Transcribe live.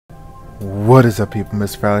What is up, people?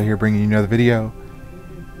 MrFalliorsGaming here, bringing you another video.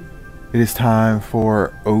 It is time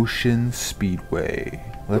for Ocean Speedway.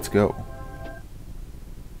 Let's go.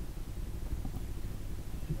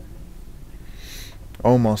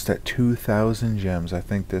 Almost at 2,000 gems. I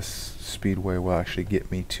think this speedway will actually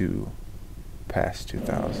get me to past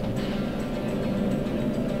 2,000.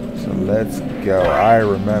 So let's go. I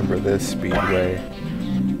remember this speedway.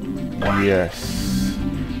 Yes.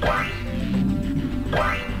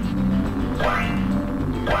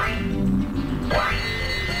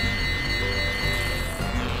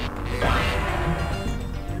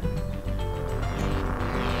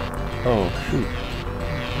 Oh, shoot.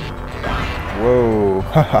 Whoa.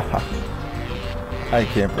 I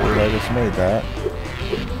can't believe I just made that.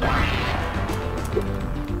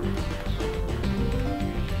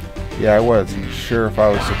 Yeah, I wasn't sure if I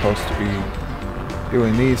was supposed to be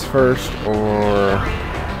doing these first or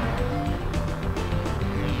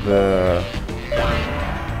the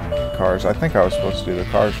cars. I think I was supposed to do the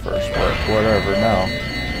cars first, but whatever now.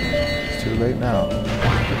 It's too late now.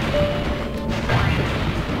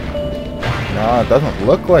 No, it doesn't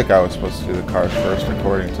look like I was supposed to do the cars first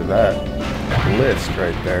according to that list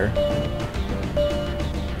right there.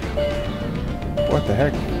 What the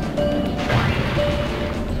heck?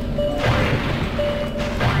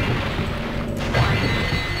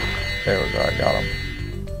 There we go, I got him.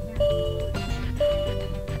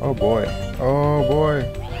 Oh boy. Oh boy.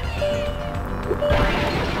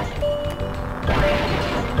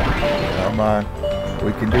 Come on.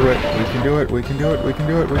 We can do it. We can do it. We can do it. We can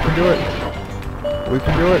do it. We can do it. We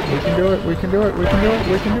can do it. We can do it. We can do it. We can do it.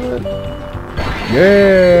 We can do it.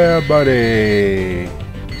 Yeah, buddy.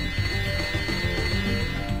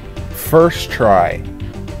 First try.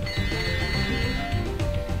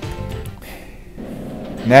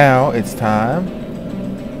 Now it's time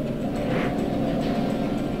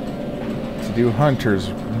to do Hunter's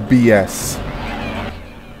BS.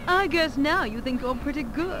 I guess now you think you're pretty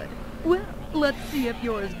good. Well, let's see if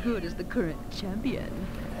you're as good as the current champion.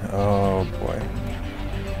 Oh boy.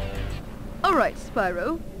 Alright,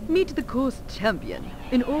 Spyro. Meet the course champion.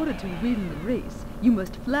 In order to win the race, you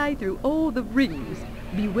must fly through all the rings.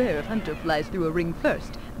 Beware if Hunter flies through a ring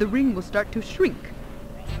first. The ring will start to shrink.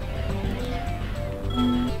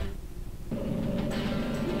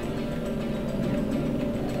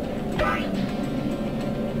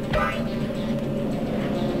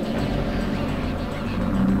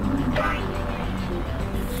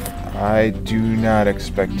 I do not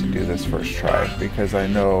expect to do this first try because I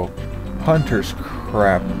know Hunter's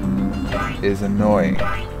crap is annoying.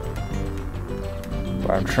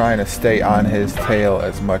 But I'm trying to stay on his tail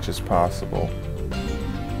as much as possible.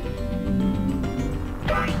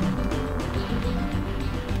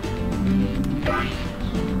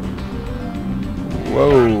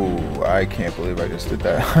 Whoa, I can't believe I just did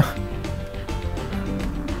that.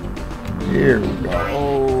 Here we go.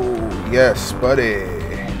 Oh, yes, buddy.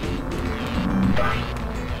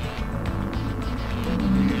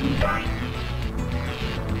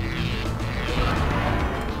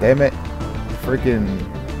 Damn it. Freaking,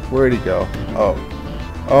 where'd he go? Oh.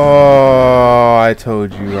 Oh, I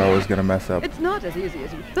told you I was gonna mess up. It's not as easy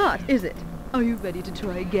as you thought, is it? Are you ready to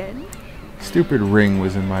try again? Stupid ring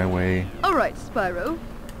was in my way. Alright, Spyro.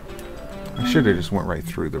 I should have just went right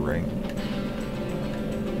through the ring.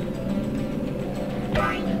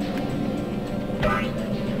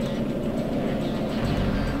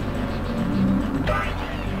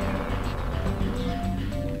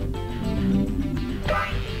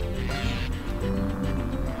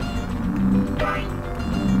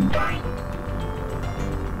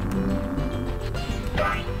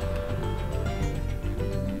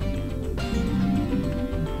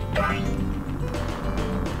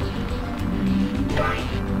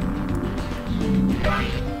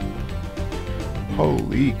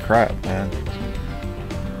 Holy crap, man.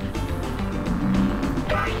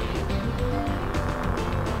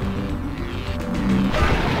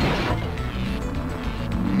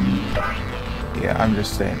 Yeah, I'm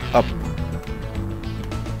just staying up.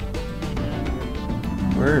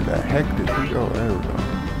 Where the heck did he go? There we go.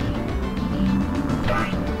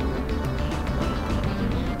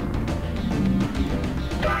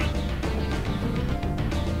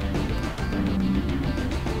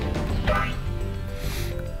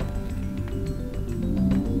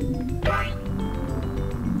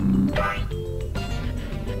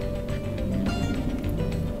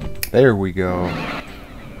 There we go.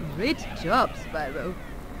 Great job, Spyro.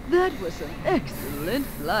 That was some excellent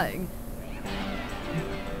flying.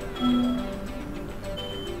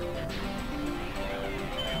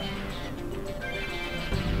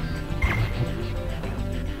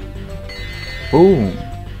 Boom.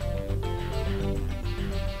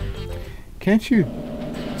 Can't you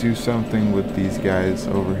do something with these guys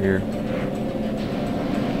over here?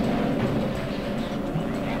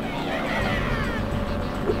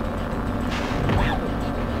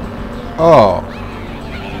 Oh.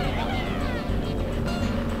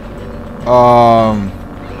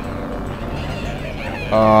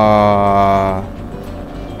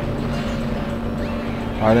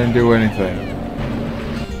 I didn't do anything.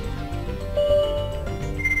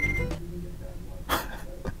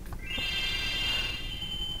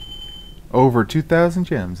 Over 2,000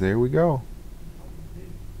 gems. There we go.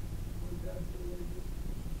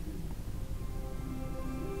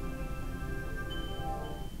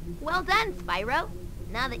 Well done, Spyro.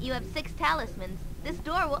 Now that you have 6 talismans, this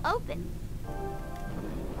door will open.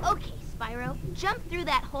 Okay, Spyro, jump through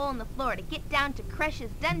that hole in the floor to get down to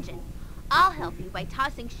Crush's dungeon. I'll help you by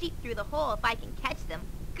tossing sheep through the hole if I can catch them.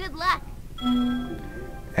 Good luck.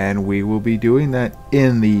 And we will be doing that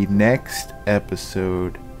in the next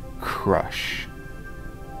episode, Crush.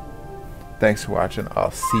 Thanks for watching.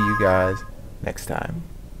 I'll see you guys next time.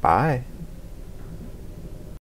 Bye.